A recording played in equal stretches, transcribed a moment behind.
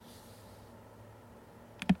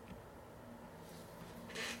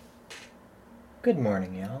Good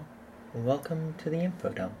morning, y'all. Welcome to the info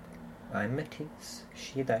dump. I'm metis,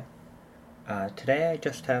 she, they. Today I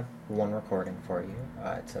just have one recording for you.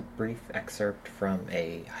 It's a brief excerpt from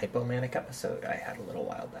a Hypomanic episode I had a little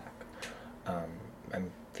while back.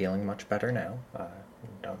 I'm feeling much better now.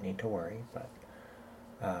 Don't need to worry, but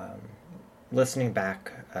listening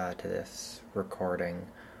back to this recording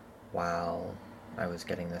while I was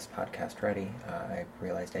getting this podcast ready, I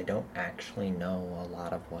realized I don't actually know a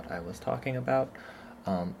lot of what I was talking about,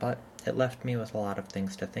 but it left me with a lot of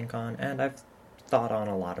things to think on, and I've thought on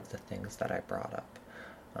a lot of the things that I brought up,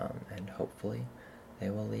 and hopefully they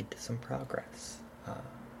will lead to some progress.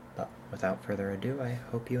 But without further ado, I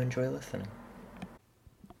hope you enjoy listening.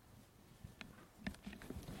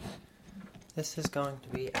 This is going to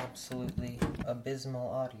be absolutely abysmal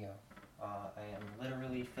audio. I am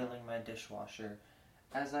literally filling my dishwasher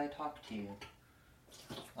as I talk to you.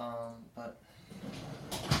 But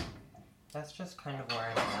that's just kind of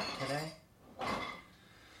where I'm at today.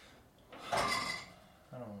 I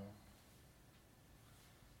don't know.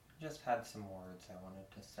 Just had some words I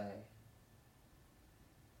wanted to say.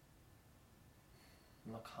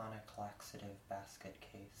 Laconic laxative basket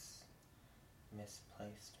case.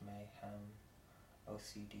 Misplaced mayhem.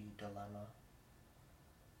 OCD dilemma.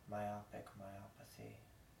 Myopic myopathy.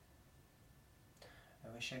 I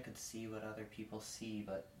wish I could see what other people see,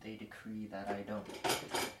 but they decree that I don't.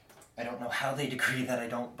 I don't know how they decree that I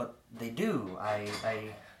don't, but they do. I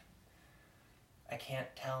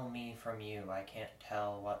can't tell me from you. I can't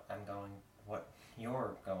tell what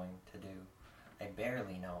you're going to do. I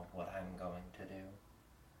barely know what I'm going to do.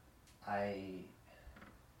 I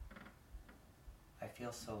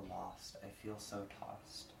feel so lost. I feel so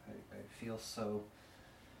tossed. I feel so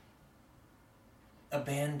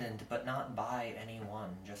abandoned, but not by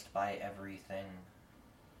anyone, just by everything.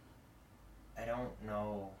 I don't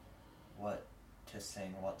know what to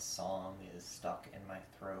sing, what song is stuck in my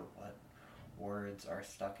throat, what words are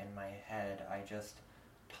stuck in my head. I just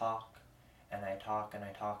talk, and I talk, and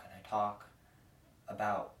I talk, and I talk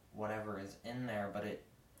about whatever is in there, but it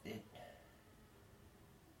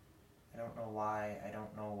I don't know why, I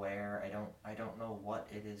don't know where, I don't know what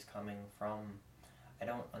it is coming from. I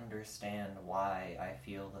don't understand why I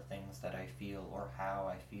feel the things that I feel or how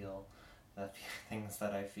I feel the things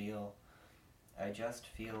that I feel. I just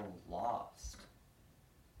feel lost.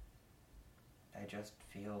 I just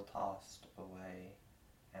feel tossed away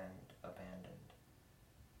and abandoned.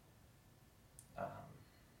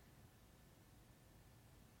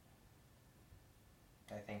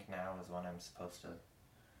 I think now is when I'm supposed to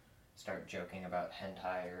start joking about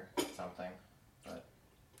hentai or something, but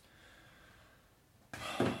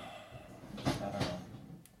I don't know.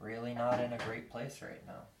 Really not in a great place right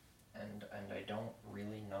now, and I don't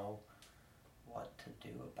really know what to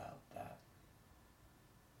do about that.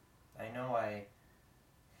 I know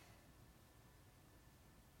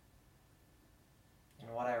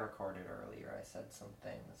in what I recorded earlier, I said some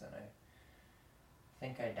things, and I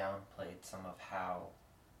think I downplayed some of how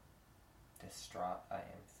distraught I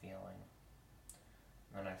am feeling.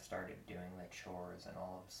 And then I started doing the chores, and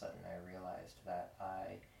all of a sudden I realized that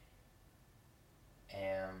I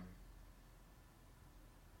am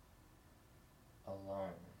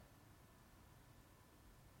alone.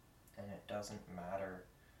 And it doesn't matter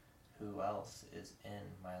who else is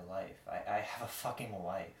in my life. I have a fucking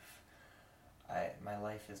life. My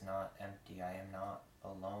life is not empty. I am not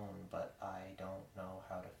alone, but I don't know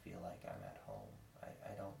how to feel like I'm at home.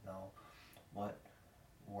 I don't know what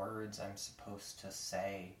words I'm supposed to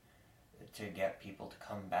say to get people to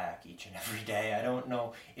come back each and every day. I don't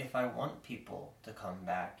know if I want people to come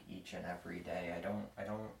back each and every day. I don't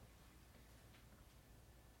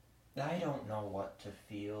know what to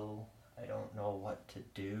feel. I don't know what to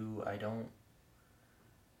do. I don't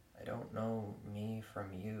know me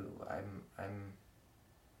from you.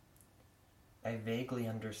 I vaguely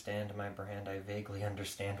understand my brand. I vaguely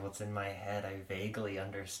understand what's in my head. I vaguely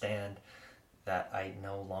understand that I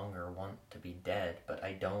no longer want to be dead, but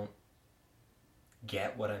I don't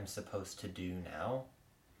get what I'm supposed to do now.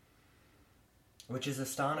 Which is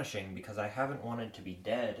astonishing, because I haven't wanted to be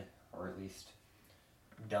dead, or at least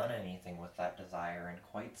done anything with that desire in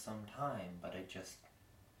quite some time, but it just...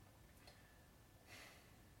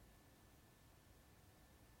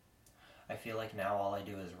 I feel like now all I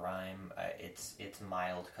do is rhyme. It's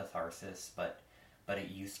mild catharsis, but it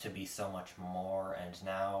used to be so much more, and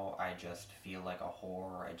now I just feel like a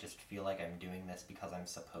whore. I just feel like I'm doing this because I'm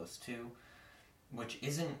supposed to, which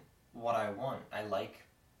isn't what I want. I like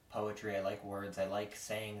poetry, I like words, I like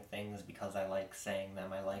saying things because I like saying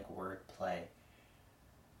them, I like wordplay.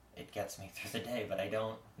 It gets me through the day, but I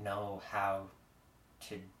don't know how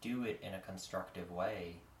to do it in a constructive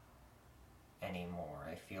way anymore.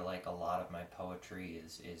 I feel like a lot of my poetry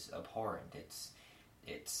is abhorrent.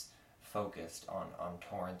 It's focused on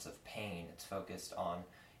torrents of pain. It's focused on,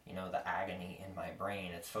 you know, the agony in my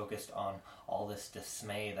brain. It's focused on all this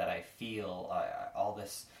dismay that I feel, all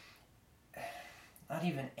this, not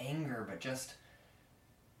even anger, but just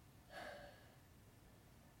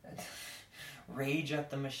rage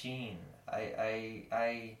at the machine.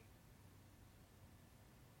 I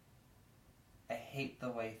hate the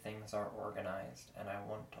way things are organized, and I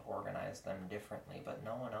want to organize them differently, but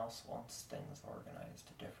no one else wants things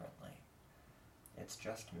organized differently. It's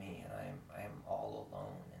just me, and I am all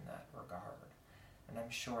alone in that regard. And I'm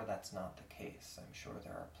sure that's not the case. I'm sure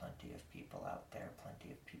there are plenty of people out there,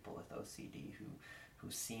 plenty of people with OCD who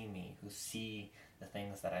see me, who see the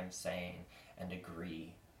things that I'm saying and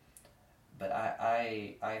agree. But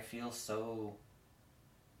I feel so...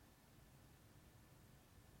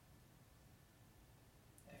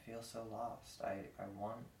 I feel so lost. I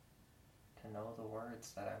want to know the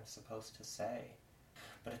words that I'm supposed to say.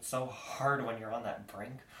 But it's so hard when you're on that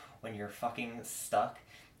brink, when you're fucking stuck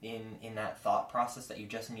in that thought process that you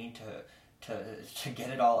just need to get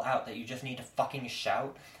it all out, that you just need to fucking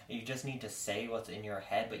shout, you just need to say what's in your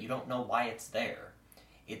head, but you don't know why it's there.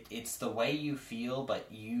 It's the way you feel,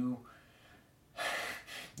 but you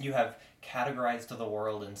have categorized the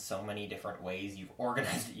world in so many different ways, you've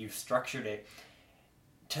organized it, you've structured it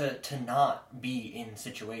to not be in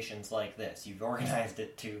situations like this. You've organized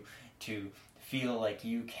it to feel like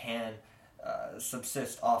you can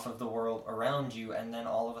subsist off of the world around you, and then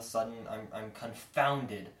all of a sudden I'm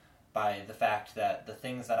confounded by the fact that the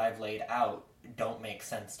things that I've laid out don't make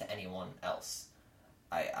sense to anyone else.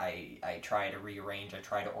 I try to rearrange, I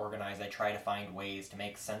try to organize, I try to find ways to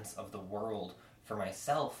make sense of the world for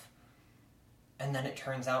myself, and then it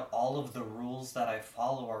turns out all of the rules that I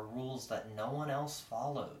follow are rules that no one else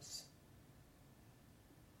follows.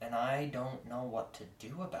 And I don't know what to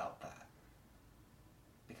do about that.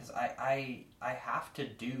 Because I have to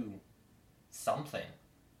do something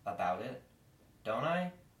about it, don't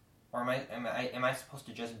I? Or am I supposed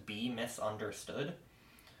to just be misunderstood?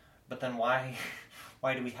 But then why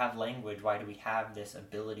do we have language? Why do we have this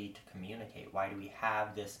ability to communicate? Why do we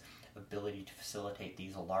have this ability to facilitate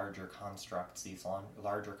these larger constructs, these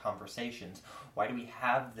larger conversations? Why do we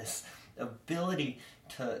have this ability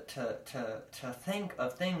to think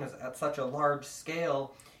of things at such a large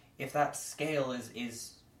scale if that scale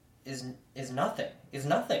is nothing?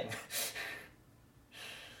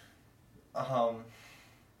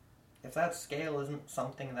 If that scale isn't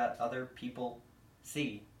something that other people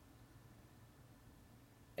see,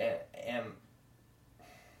 I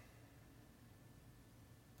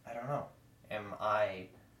don't know. Am I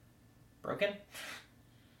broken?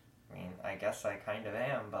 I mean, I guess I kind of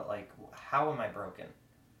am, but, like, how am I broken?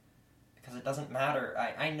 Because it doesn't matter.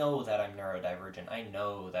 I know that I'm neurodivergent. I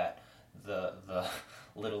know that the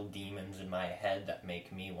little demons in my head that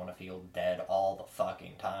make me want to feel dead all the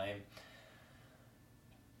fucking time,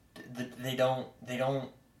 they don't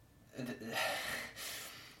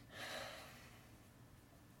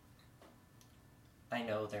I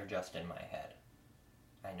know they're just in my head.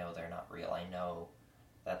 I know they're not real. I know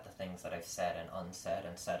that the things that I've said and unsaid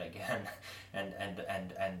and said again, and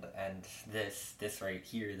this right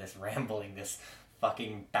here, this rambling, this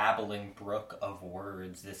fucking babbling brook of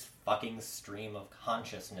words, this fucking stream of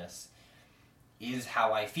consciousness, is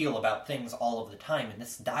how I feel about things all of the time, and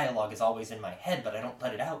this dialogue is always in my head, but I don't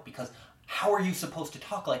let it out, because how are you supposed to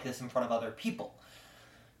talk like this in front of other people?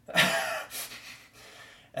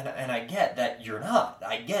 And I get that you're not.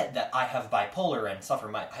 I get that I have bipolar and suffer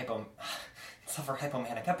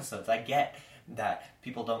hypomanic episodes. I get that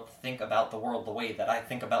people don't think about the world the way that I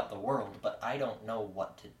think about the world, but I don't know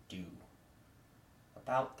what to do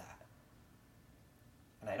about that.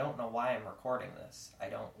 And I don't know why I'm recording this. I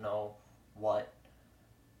don't know what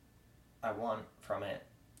I want from it,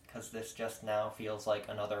 because this just now feels like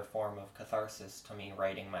another form of catharsis to me,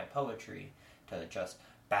 writing my poetry, to just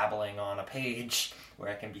babbling on a page where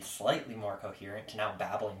I can be slightly more coherent, to now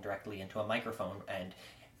babbling directly into a microphone, and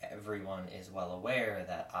everyone is well aware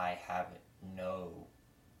that I have no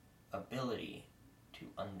ability to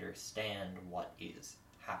understand what is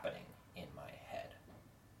happening in my head,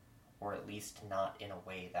 or at least not in a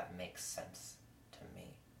way that makes sense to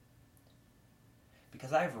me.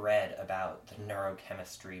 Because I've read about the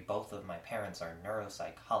neurochemistry, both of my parents are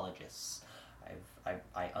neuropsychologists,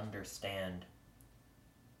 I understand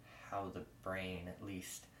how the brain, at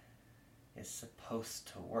least, is supposed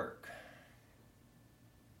to work.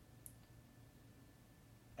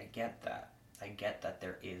 I get that. I get that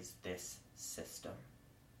there is this system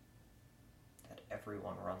that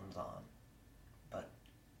everyone runs on,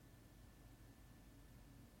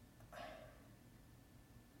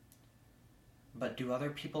 but do other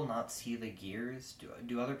people not see the gears?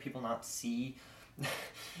 Do other people not see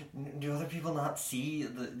do other people not see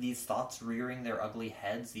these thoughts rearing their ugly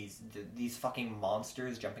heads? These fucking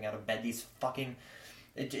monsters jumping out of bed. These fucking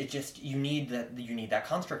it just you need that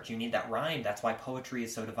construct. You need that rhyme. That's why poetry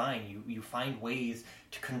is so divine. You find ways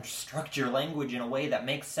to construct your language in a way that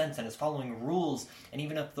makes sense and is following rules. And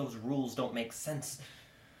even if those rules don't make sense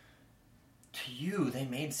to you, they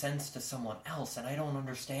made sense to someone else, and I don't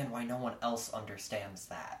understand why no one else understands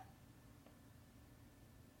that.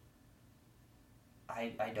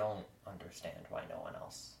 I don't understand why no one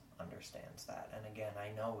else understands that. And again,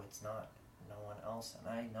 I know it's not no one else, and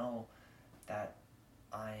I know that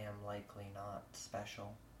I am likely not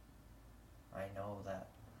special. I know that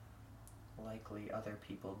likely other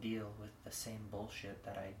people deal with the same bullshit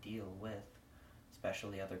that I deal with.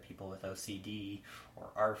 Especially other people with OCD,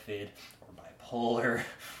 or ARFID, or bipolar,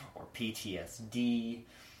 or PTSD,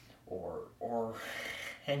 or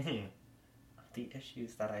any of the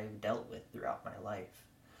issues that I've dealt with throughout my life.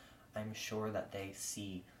 I'm sure that they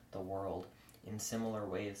see the world in similar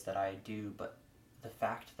ways that I do, but the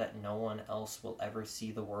fact that no one else will ever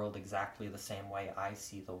see the world exactly the same way I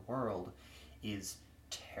see the world is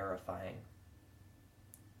terrifying.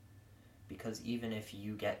 Because even if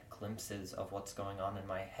you get glimpses of what's going on in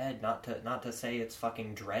my head, not to say it's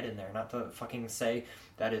fucking dread in there, not to fucking say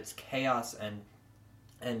that it's chaos and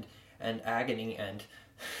agony and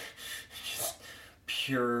just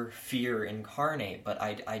pure fear incarnate, but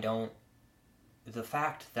I don't. The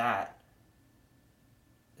fact that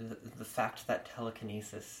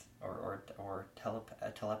telekinesis or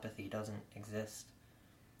telepathy doesn't exist.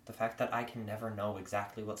 The fact that I can never know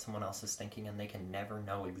exactly what someone else is thinking, and they can never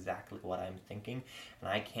know exactly what I'm thinking, and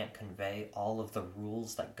I can't convey all of the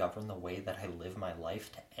rules that govern the way that I live my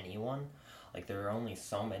life to anyone. Like, there are only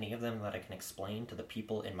so many of them that I can explain to the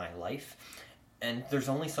people in my life, and there's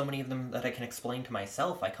only so many of them that I can explain to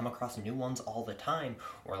myself. I come across new ones all the time,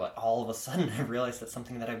 or like all of a sudden I realize that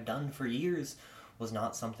something that I've done for years was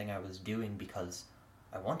not something I was doing because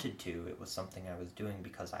I wanted to. It was something I was doing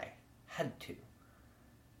because I had to.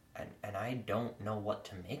 And I don't know what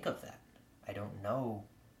to make of that. I don't know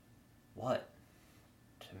what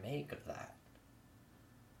to make of that.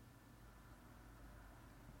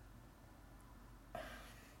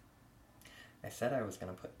 I said I was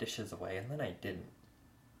going to put dishes away, and then I didn't.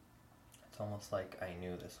 It's almost like I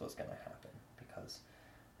knew this was going to happen, because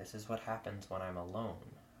this is what happens when I'm alone.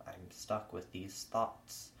 I'm stuck with these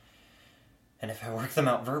thoughts. And if I work them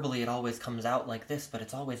out verbally, it always comes out like this, but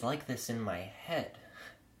it's always like this in my head.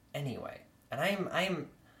 Anyway, and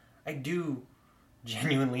I do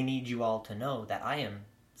genuinely need you all to know that I am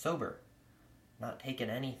sober, not taking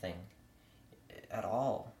anything at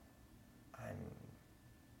all. And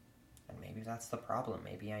maybe that's the problem.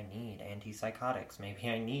 Maybe I need antipsychotics. Maybe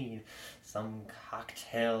I need some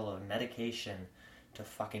cocktail of medication to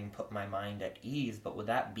fucking put my mind at ease. But would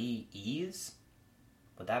that be ease?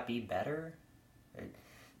 Would that be better?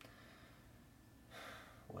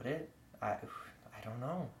 Would it? I don't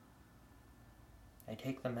know. I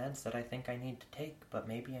take the meds that I think I need to take, but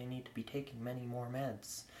maybe I need to be taking many more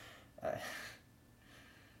meds. But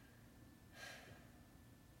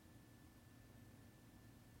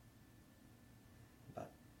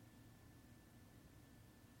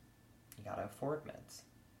you gotta afford meds.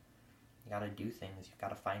 You gotta do things. You've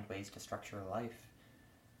gotta find ways to structure life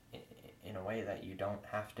in a way that you don't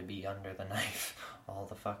have to be under the knife all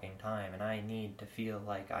the fucking time. And I need to feel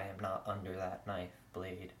like I am not under that knife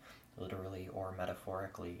blade, literally or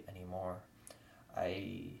metaphorically, anymore.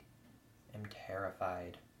 I am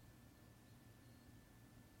terrified.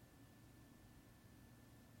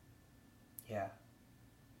 Yeah.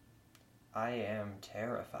 I am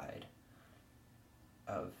terrified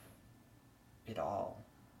of it all.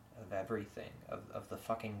 Of everything. Of the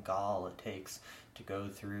fucking gall it takes to go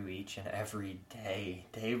through each and every day.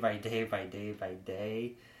 Day by day by day by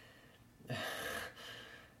day.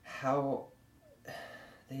 How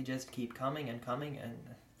they just keep coming and coming, and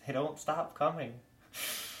they don't stop coming.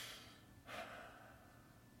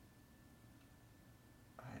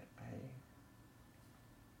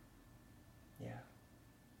 Yeah.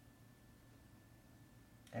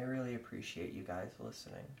 I really appreciate you guys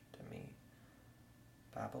listening to me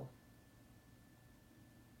babble.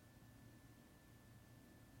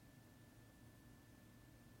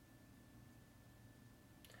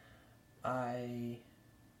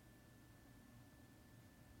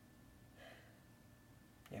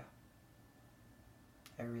 Yeah.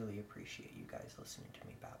 I really appreciate you guys listening to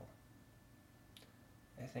me babble.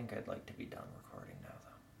 I think I'd like to be done recording now, though.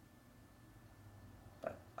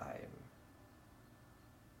 But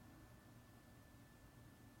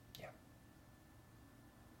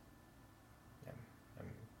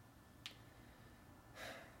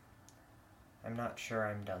I'm not sure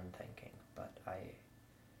I'm done thinking, but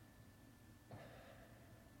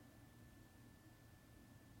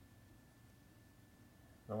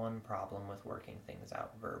the one problem with working things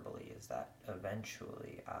out verbally is that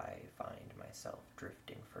eventually I find myself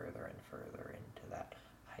drifting further and further into that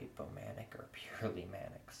hypomanic or purely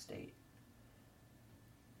manic state.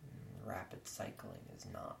 Rapid cycling is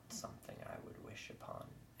not something I would wish upon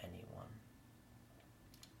anyone.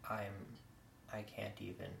 I can't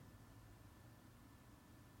even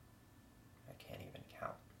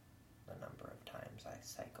count the number of times I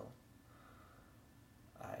cycle.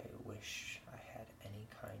 I wish I had any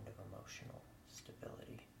kind of emotional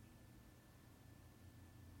stability.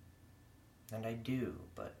 And I do,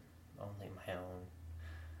 but only my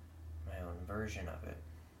own version of it.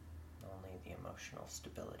 Only the emotional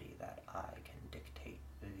stability that I can dictate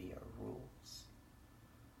via rules.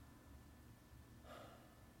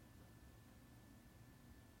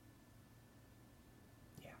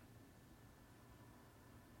 Yeah.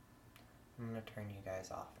 I'm gonna turn you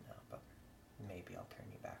guys off now, but maybe I'll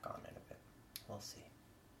turn you back on in a bit. We'll see.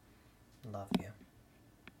 Love you.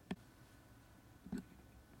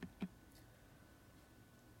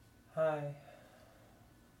 Hi.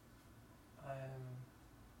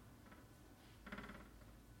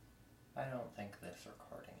 I don't think this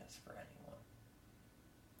recording is for anyone.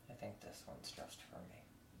 I think this one's just for me.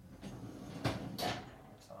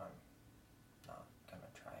 So I'm not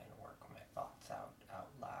gonna try and work my thoughts out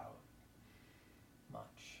loud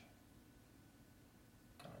much.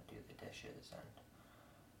 Gonna do the dishes, and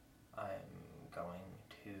I'm going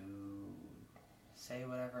to say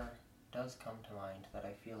whatever does come to mind that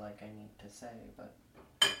I feel like I need to say, but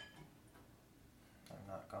I'm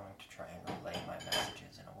not going to try and relay my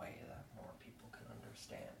messages in a way that more people can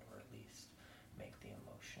understand, or at least make the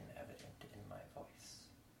emotion evident in my voice.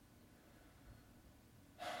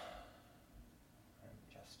 I'm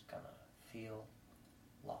just gonna feel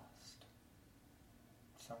lost.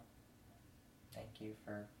 So, thank you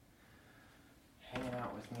for hanging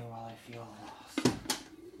out with me while I feel lost.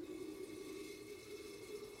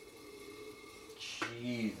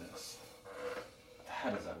 Jesus.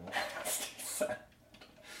 That is a nasty sound.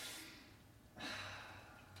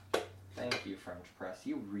 Thank you, French press.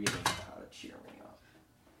 You really know how to cheer me up.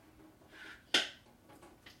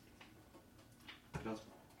 Just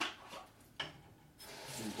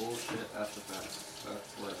bullshit at the best.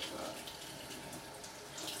 That's where it's at.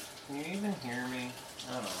 Can you even hear me?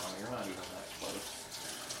 I don't know. You're not even that close.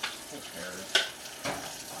 Who cares?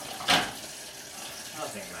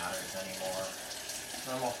 Nothing matters anymore.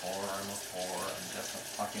 I'm a whore. I'm just a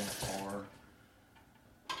fucking whore.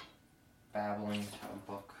 Babbling to a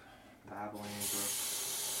book.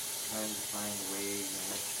 Trying to find ways in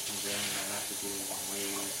which conveying my messages in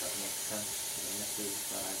ways that make sense to the misses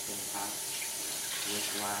that I've been past.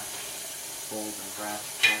 Whiplash, gold and brass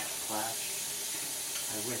clash.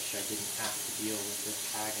 I wish I didn't have to deal with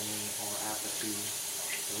this agony or apathy.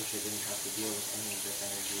 I wish I didn't have to deal with any of this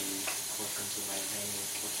energy coursing through my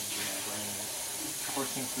veins, coursing through my brain,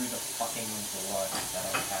 coursing through the fucking blood that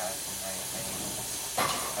I had in my veins.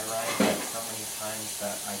 I rhymed it so many times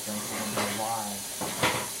that I don't even know why.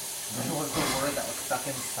 But it was the word that was stuck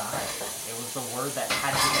inside. It was the word that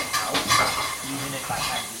had to get out, even if I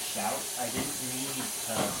had to shout. I didn't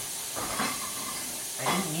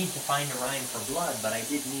need to find a rhyme for blood, but I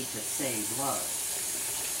did need to say blood.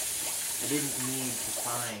 I didn't need to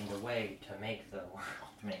find a way to make the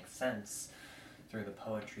world make sense through the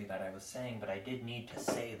poetry that I was saying, but I did need to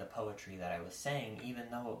say the poetry that I was saying, even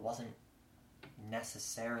though it wasn't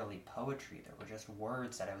necessarily poetry. There were just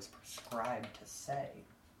words that I was prescribed to say.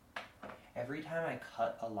 Every time I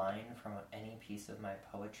cut a line from any piece of my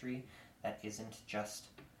poetry that isn't just,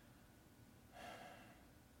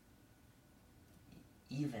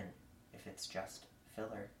 even if it's just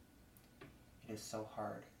filler, it is so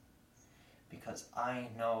hard. Because I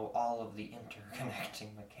know all of the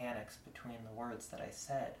interconnecting mechanics between the words that I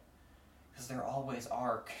said. Because there always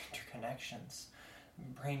are interconnections.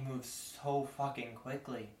 My brain moves so fucking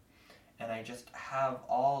quickly. And I just have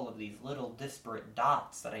all of these little disparate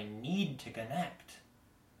dots that I need to connect.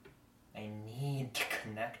 I need to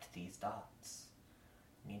connect these dots.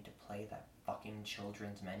 I need to play that fucking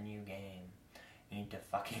children's menu game. I need to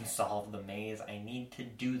fucking solve the maze. I need to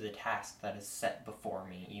do the task that is set before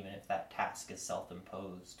me, even if that task is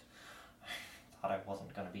self-imposed. thought I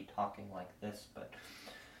wasn't going to be talking like this, but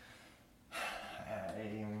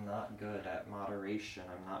I'm not good at moderation.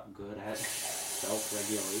 I'm not good at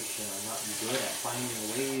self-regulation. I'm not good at finding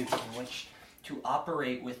ways in which to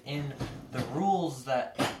operate within the rules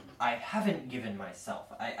that I haven't given myself.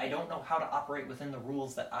 I don't know how to operate within the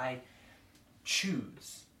rules that I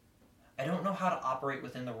choose. I don't know how to operate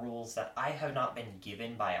within the rules that I have not been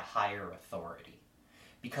given by a higher authority.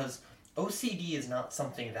 Because OCD is not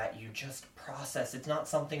something that you just process. It's not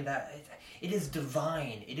something that... It is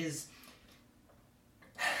divine. It is...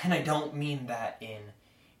 And I don't mean that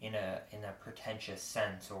in a pretentious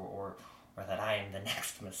sense, or that I am the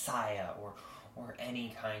next Messiah, or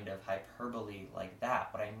any kind of hyperbole like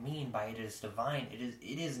that. What I mean by it is divine,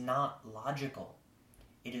 it is not logical.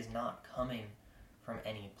 It is not coming from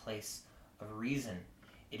any place of reason.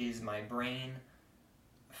 It is my brain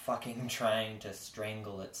fucking trying to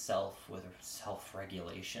strangle itself with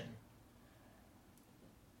self-regulation.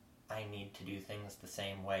 I need to do things the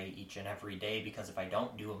same way each and every day, because if I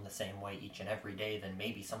don't do them the same way each and every day, then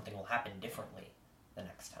maybe something will happen differently the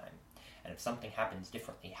next time. And if something happens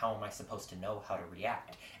differently, how am I supposed to know how to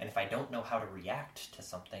react? And if I don't know how to react to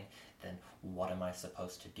something, then what am I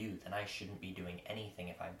supposed to do? Then I shouldn't be doing anything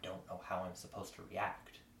if I don't know how I'm supposed to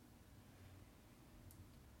react.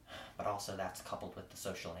 But also that's coupled with the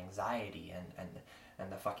social anxiety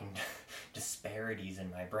and the fucking disparities in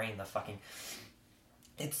my brain, the fucking...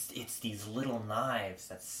 It's these little knives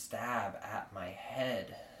that stab at my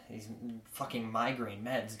head. These fucking migraine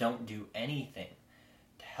meds don't do anything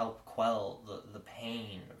to help quell the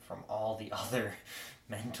pain from all the other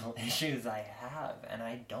mental issues I have. And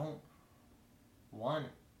I don't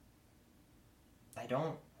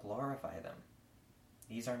glorify them.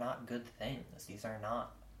 These are not good things. These are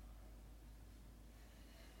not...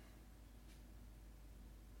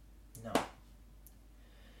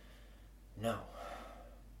 No.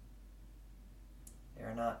 They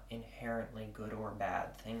are not inherently good or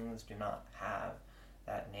bad. Things do not have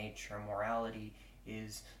that nature. Morality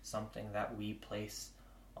is something that we place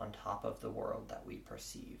on top of the world that we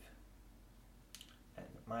perceive. And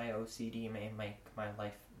my OCD may make my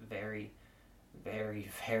life very, very,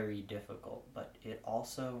 very difficult, but it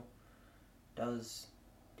also does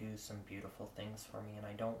do some beautiful things for me, and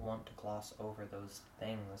I don't want to gloss over those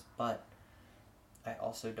things, but I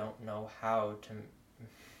also don't know how to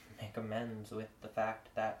make amends with the fact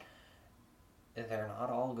that they're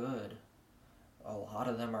not all good. A lot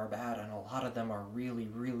of them are bad, and a lot of them are really,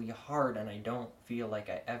 really hard, and I don't feel like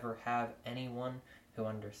I ever have anyone who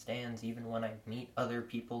understands. Even when I meet other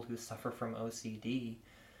people who suffer from OCD,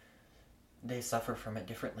 they suffer from it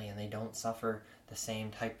differently, and they don't suffer the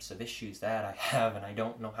same types of issues that I have, and I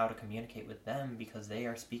don't know how to communicate with them because they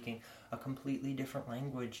are speaking a completely different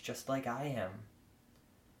language just like I am.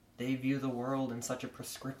 They view the world in such a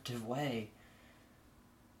prescriptive way,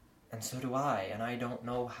 and so do I, and I don't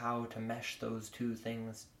know how to mesh those two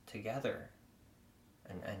things together.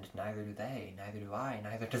 And neither do they, neither do I,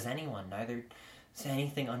 neither does anyone, neither does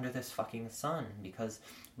anything under this fucking sun, because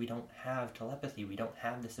we don't have telepathy, we don't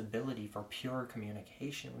have this ability for pure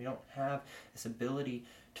communication, we don't have this ability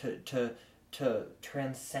to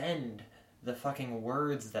transcend the fucking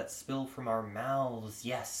words that spill from our mouths.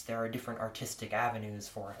 Yes, there are different artistic avenues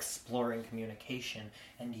for exploring communication,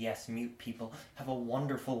 and yes, mute people have a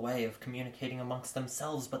wonderful way of communicating amongst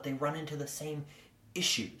themselves, but they run into the same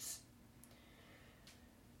issues.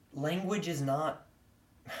 Language is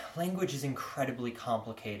incredibly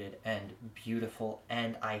complicated and beautiful,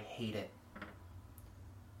 and I hate it.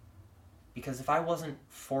 Because if I wasn't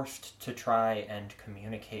forced to try and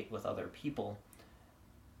communicate with other people,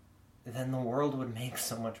 then the world would make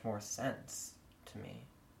so much more sense to me.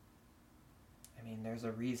 I mean, there's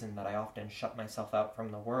a reason that I often shut myself out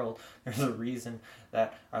from the world. There's a reason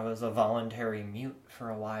that I was a voluntary mute for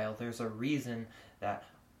a while. There's a reason that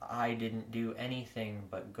I didn't do anything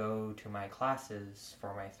but go to my classes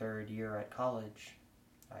for my third year at college.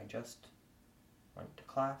 I just went to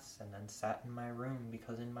class and then sat in my room,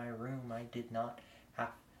 because in my room I did not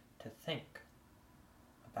have to think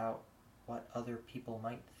about what other people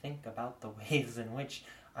might think about the ways in which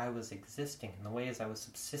I was existing, and the ways I was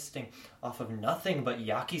subsisting off of nothing but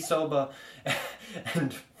yakisoba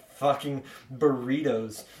and fucking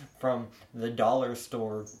burritos from the dollar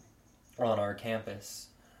store on our campus.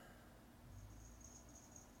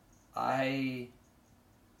 I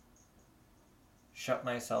shut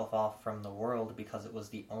myself off from the world because it was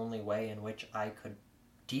the only way in which I could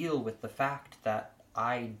deal with the fact that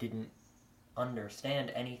I didn't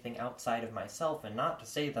understand anything outside of myself. And not to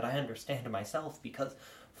say that I understand myself, because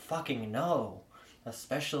fucking no.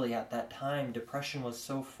 Especially at that time, depression was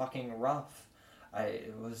so fucking rough.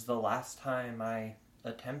 It was the last time I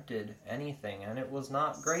attempted anything, and it was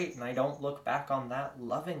not great, and I don't look back on that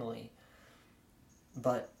lovingly.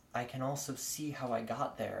 But I can also see how I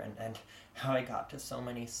got there, and how I got to so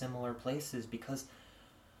many similar places, because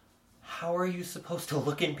how are you supposed to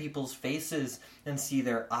look in people's faces and see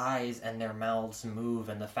their eyes and their mouths move,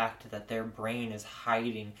 and the fact that their brain is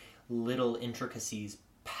hiding little intricacies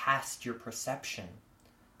past your perception?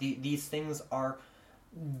 These things are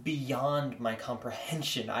beyond my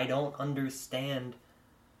comprehension. I don't understand.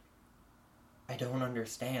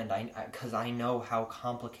 Because I know how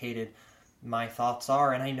complicated my thoughts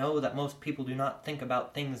are, and I know that most people do not think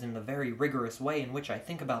about things in the very rigorous way in which I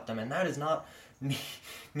think about them, and that is not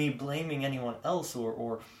me blaming anyone else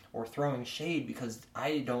or throwing shade, because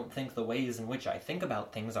I don't think the ways in which I think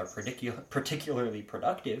about things are particularly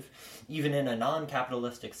productive, even in a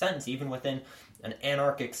non-capitalistic sense, even within an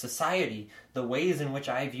anarchic society. The ways in which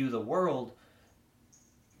I view the world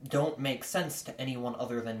don't make sense to anyone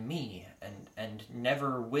other than me, and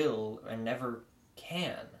never will and never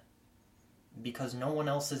can, because no one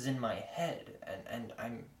else is in my head, and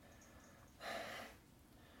I'm...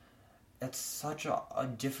 It's such a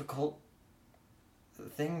difficult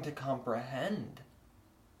thing to comprehend.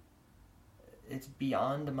 It's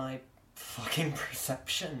beyond my fucking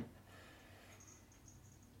perception.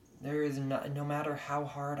 There is no matter how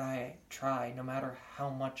hard I try, no matter how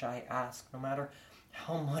much I ask, no matter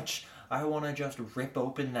how much I want to just rip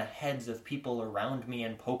open the heads of people around me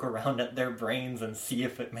and poke around at their brains and see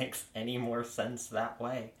if it makes any more sense that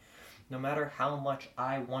way. No matter how much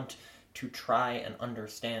I want to try and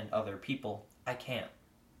understand other people, I can't.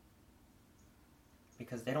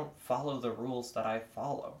 Because they don't follow the rules that I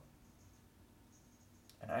follow.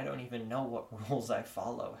 And I don't even know what rules I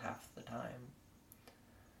follow half the time.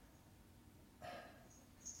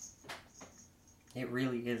 It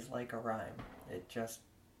really is like a rhyme. It just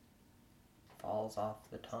falls off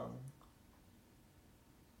the tongue.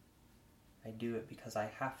 I do it because I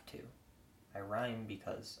have to. I rhyme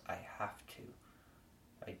because I have to.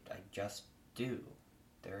 I just do.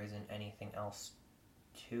 There isn't anything else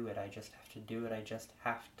to it. I just have to do it. I just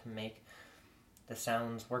have to make the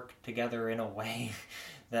sounds work together in a way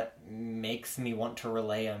that makes me want to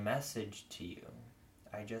relay a message to you.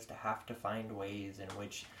 I just have to find ways in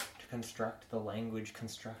which to construct the language,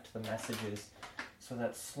 construct the messages, so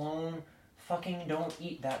that Sloan fucking don't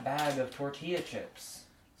eat that bag of tortilla chips.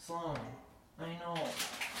 Sloan, I know,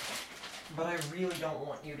 but I really don't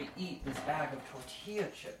want you to eat this bag of tortilla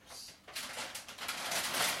chips.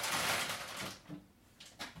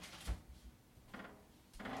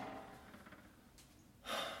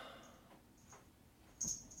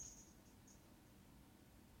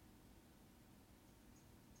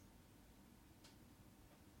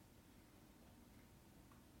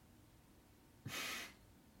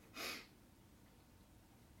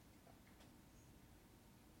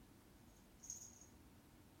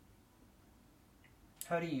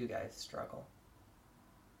 How do you guys struggle?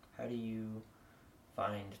 How do you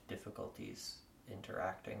find difficulties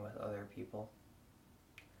interacting with other people?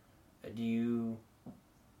 Do you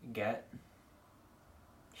get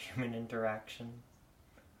human interaction?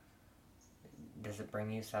 Does it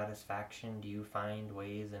bring you satisfaction? Do you find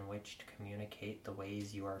ways in which to communicate the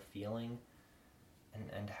ways you are feeling?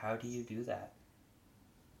 And how do you do that?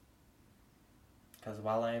 Because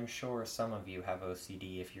while I am sure some of you have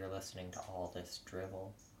OCD if you're listening to all this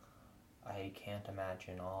drivel, I can't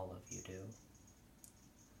imagine all of you do.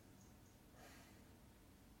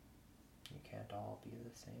 You can't all be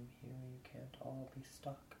the same here. You can't all be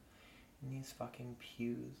stuck in these fucking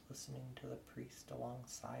pews listening to the priest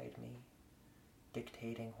alongside me,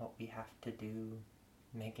 dictating what we have to do,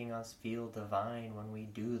 making us feel divine when we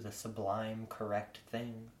do the sublime correct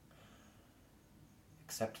thing.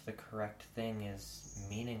 Except the correct thing is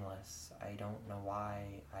meaningless. I don't know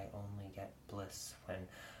why I only get bliss when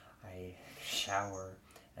I shower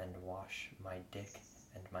and wash my dick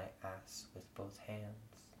and my ass with both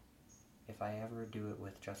hands. If I ever do it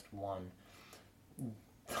with just one,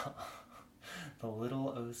 the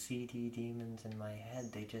little OCD demons in my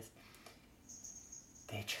head, they just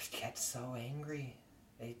get so angry.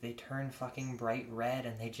 They turn fucking bright red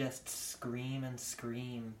and they just scream and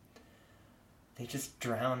scream. They just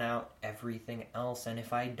drown out everything else, and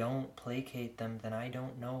if I don't placate them, then I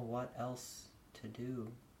don't know what else to do.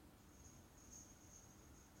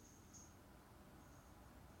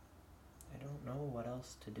 I don't know what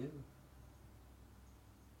else to do.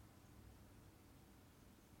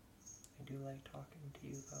 I do like talking to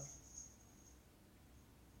you, though.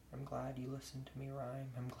 I'm glad you listen to me rhyme.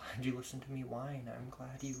 I'm glad you listen to me whine. I'm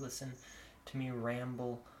glad you listen to me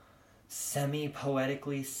ramble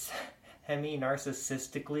semi-poetically,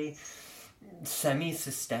 semi-narcissistically,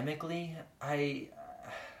 semi-systemically.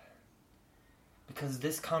 Because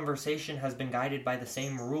this conversation has been guided by the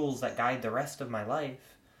same rules that guide the rest of my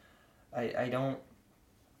life. I don't...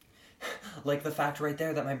 Like the fact right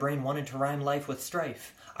there that my brain wanted to rhyme life with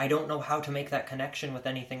strife. I don't know how to make that connection with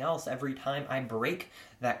anything else. Every time I break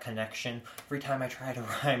that connection, every time I try to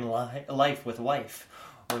rhyme life with wife,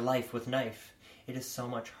 or life with knife, it is so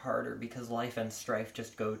much harder because life and strife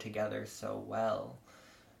just go together so well.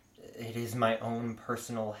 It is my own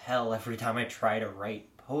personal hell every time I try to write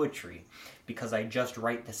poetry, because I just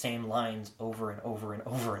write the same lines over and over and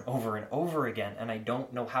over and over and over again, and I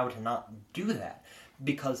don't know how to not do that,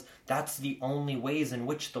 because that's the only ways in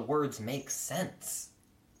which the words make sense.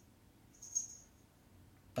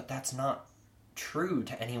 But that's not true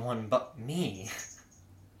to anyone but me.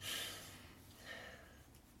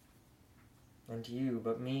 And you,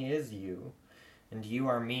 but me is you. And you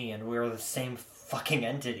are me, and we're the same fucking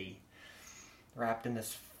entity. Wrapped in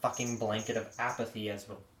this fucking blanket of apathy as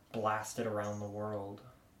we're blasted around the world.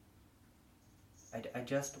 I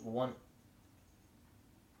just want...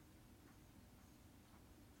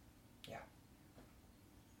 Yeah.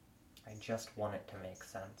 I just want it to make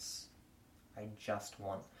sense. I just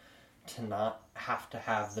want to not have to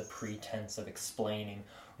have the pretense of explaining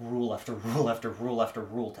rule after rule after rule after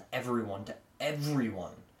rule to everyone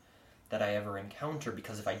that I ever encounter,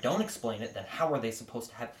 because if I don't explain it, then how are they supposed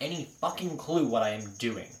to have any fucking clue what I am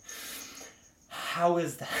doing? How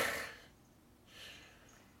is that?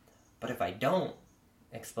 But if I don't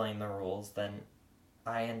explain the rules, then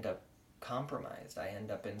I end up compromised. I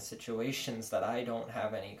end up in situations that I don't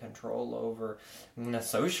have any control over. And the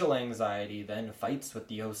social anxiety then fights with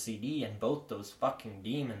the OCD, and both those fucking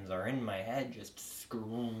demons are in my head just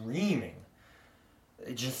screaming.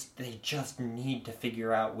 They just need to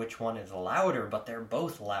figure out which one is louder, but they're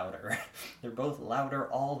both louder. They're both louder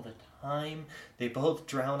all the time. They both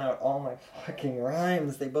drown out all my fucking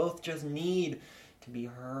rhymes. They both just need to be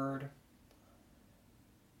heard.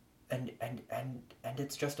 And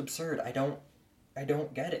it's just absurd. I don't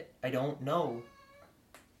get it. I don't know.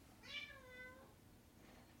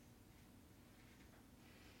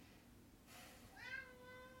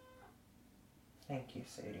 Thank you,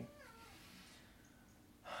 Sadie.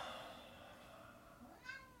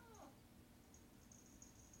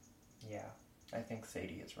 Yeah, I think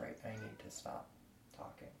Sadie is right. I need to stop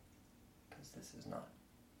talking, because this is not...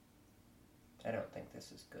 I don't think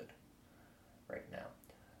this is good right now.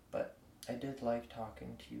 But I did like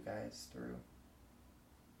talking to you guys through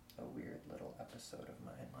a weird little episode of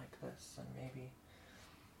mine like this, and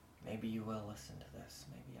maybe you will listen to this.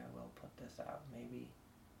 Maybe I will put this out.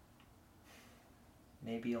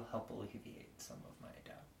 Maybe you'll help alleviate some of my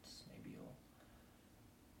doubts. Maybe you'll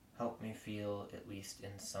help me feel, at least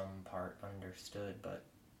in some part, understood, but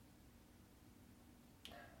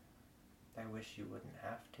I wish you wouldn't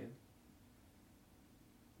have to.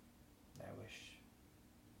 I wish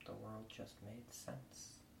the world just made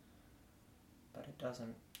sense. But it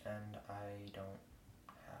doesn't, and I don't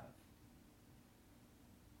have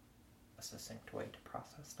a succinct way to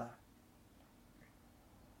process that.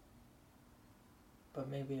 But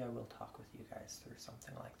maybe I will talk with you guys through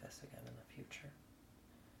something like this again in the future.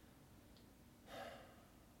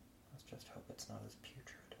 Let's just hope it's not as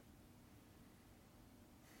putrid.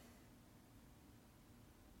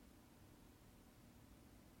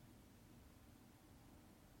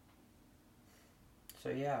 So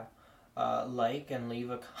yeah, like and leave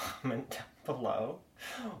a comment down below.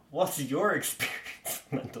 What's your experience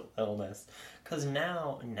with mental illness? Because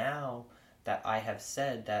now that I have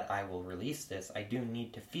said that I will release this, I do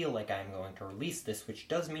need to feel like I'm going to release this, which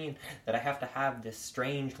does mean that I have to have this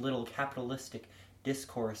strange little capitalistic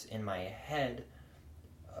discourse in my head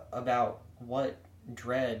about what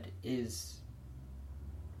dread is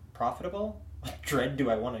profitable. What dread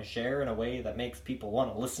do I want to share in a way that makes people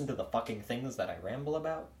want to listen to the fucking things that I ramble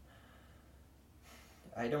about?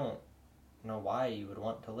 I don't know why you would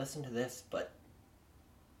want to listen to this, but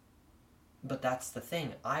that's the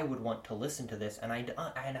thing. I would want to listen to this, and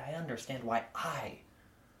I understand why I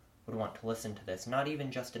would want to listen to this. Not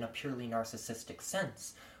even just in a purely narcissistic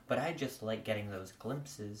sense, but I just like getting those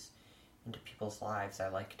glimpses into people's lives. I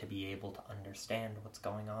like to be able to understand what's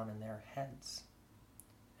going on in their heads.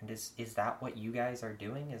 And is that what you guys are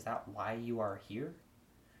doing? Is that why you are here?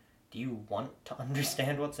 Do you want to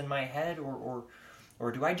understand what's in my head? Or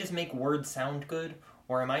do I just make words sound good?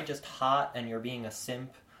 Or am I just hot and you're being a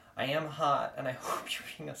simp? I am hot and I hope you're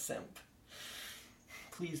being a simp.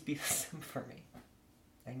 Please be a simp for me.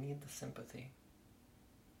 I need the sympathy.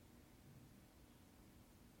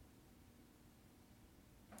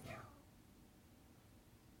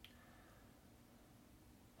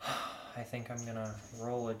 think I'm gonna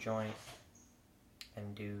roll a joint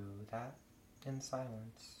and do that in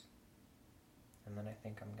silence. And then I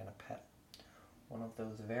think I'm gonna pet one of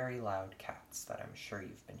those very loud cats that I'm sure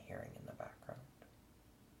you've been hearing in the background.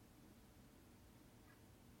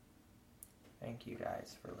 Thank you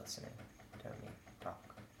guys for listening to me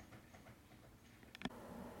talk.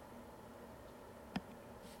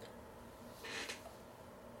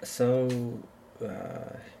 So,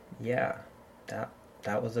 yeah,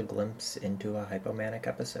 that was a glimpse into a hypomanic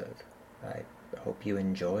episode. I hope you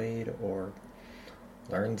enjoyed or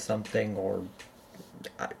learned something, or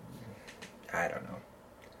I don't know.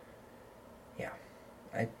 Yeah,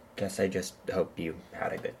 I guess I just hope you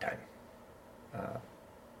had a good time.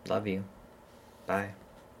 Love you. Bye.